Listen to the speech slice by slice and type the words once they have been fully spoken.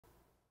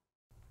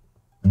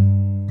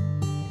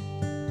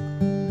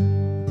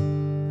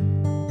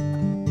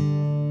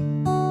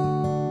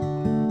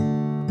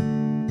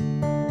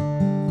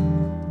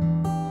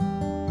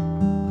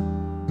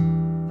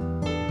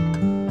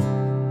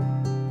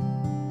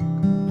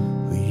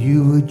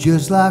You were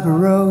just like a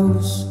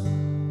rose,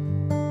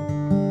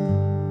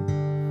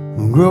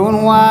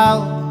 growing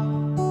wild.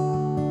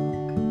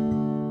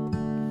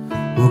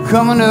 Well,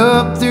 coming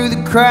up through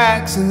the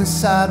cracks in the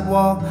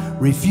sidewalk,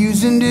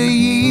 refusing to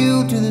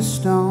yield to the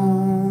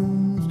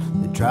stones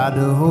that tried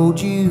to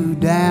hold you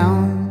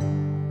down.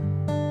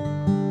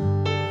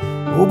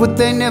 Oh, but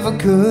they never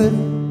could.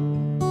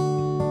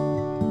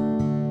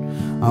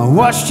 I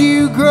watched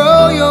you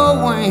grow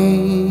your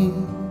wings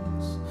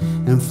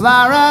and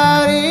fly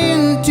right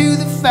into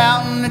the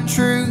fountain of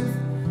truth.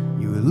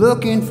 You were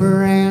looking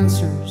for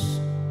answers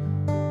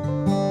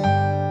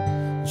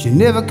that you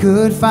never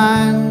could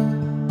find.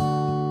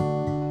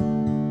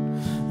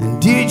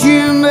 And did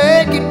you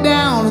make it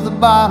down to the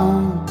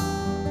bottom?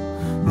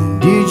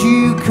 And did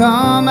you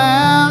come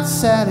out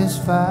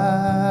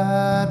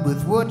satisfied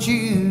with what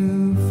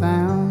you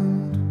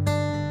found?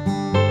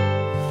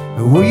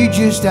 Or were you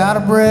just out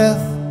of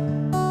breath?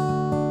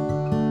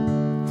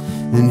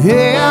 And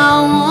hey,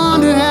 I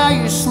wonder how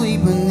you're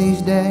sleeping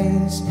these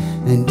days.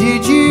 And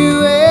did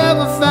you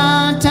ever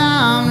find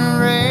time to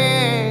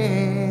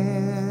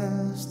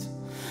rest?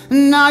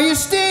 Now you're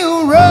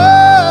still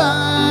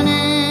running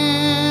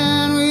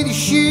with your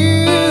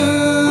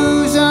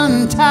shoes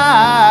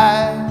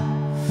untied.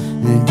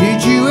 And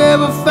did you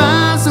ever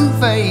find some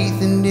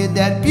faith? And did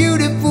that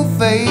beautiful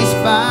face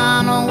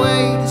find a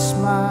way to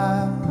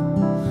smile?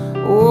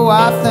 Oh,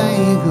 I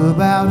think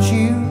about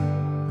you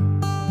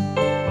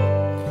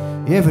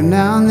every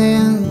now and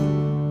then.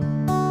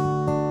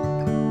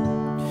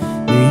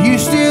 Do you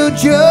still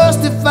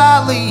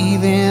justify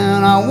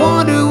leaving? I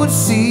wonder what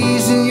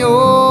season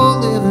you're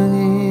living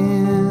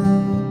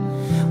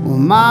in. Well,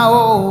 my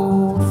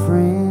old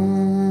friend,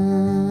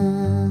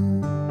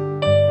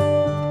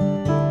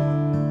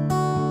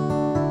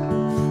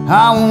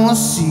 I wanna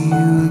see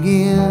you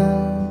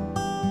again.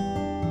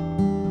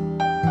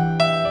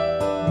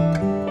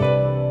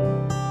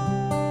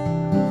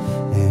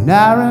 And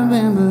I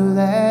remember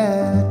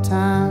that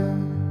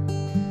time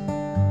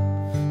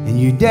in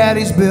your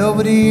daddy's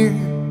Belvedere,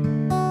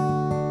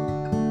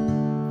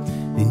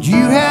 and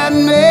you had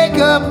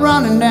makeup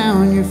running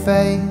down your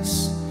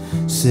face.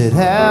 Said,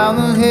 how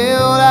the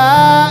hell did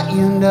I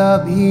end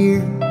up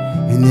here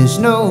in this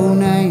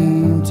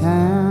no-name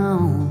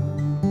town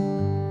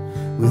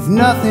with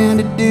nothing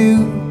to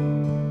do?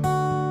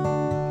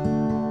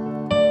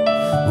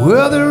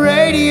 Well, the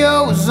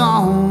radio was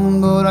on,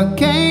 but I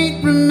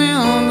can't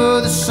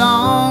remember the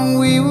song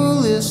we were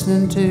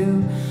listening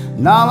to.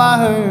 And all I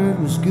heard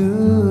was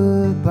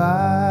goodbye.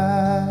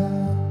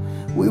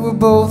 We were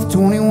both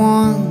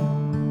 21.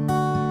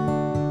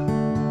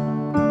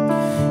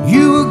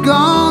 You were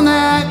gone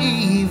that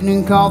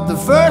evening, caught the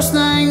first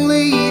thing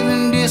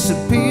leaving,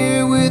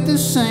 disappear with the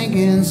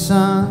sinking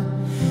sun.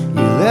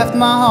 You left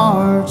my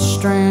heart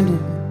stranded,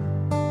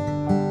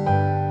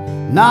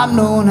 not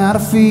knowing how to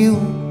feel.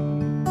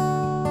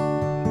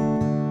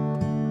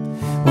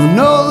 Well,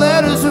 no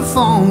letters or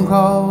phone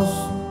calls.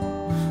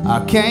 I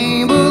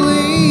can't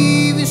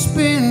believe it's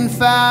been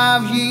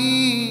 5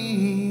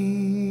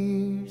 years.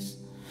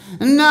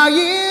 And now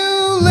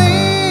you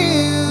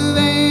live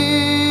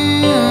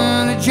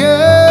in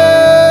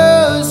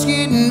just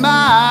getting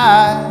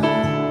by.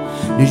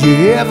 Did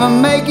you ever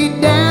make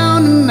it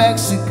down to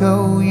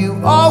Mexico?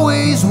 You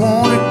always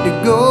wanted to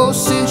go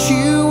since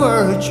you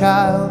were a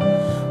child.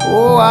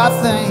 Oh, I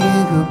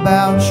think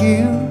about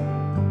you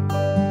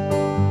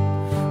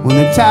when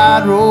the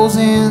tide rolls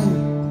in.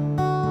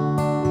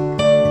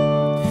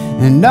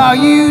 And are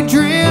you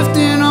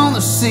drifting on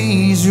the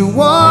seas or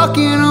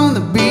walking on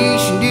the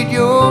beach? And did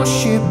your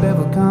ship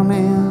ever come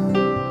in?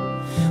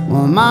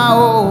 Well, my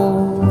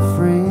old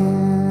friend,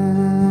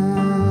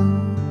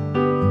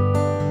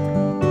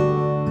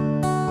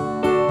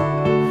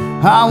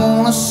 I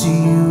wanna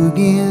see you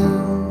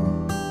again.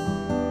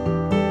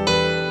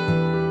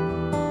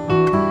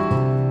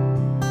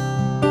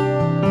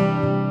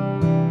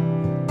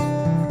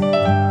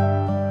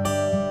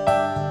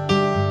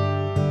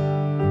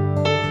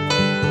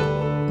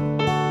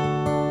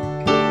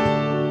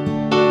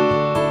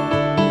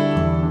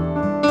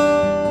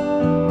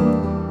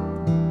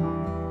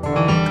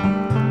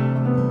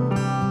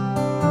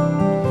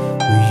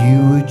 You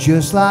were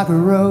just like a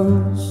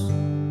rose,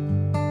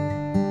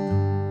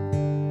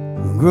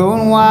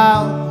 growing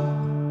wild.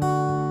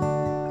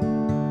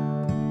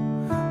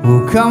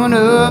 Well, coming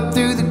up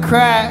through the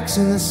cracks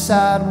in the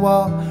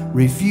sidewalk,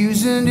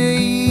 refusing to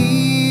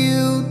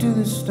yield to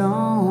the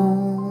stone.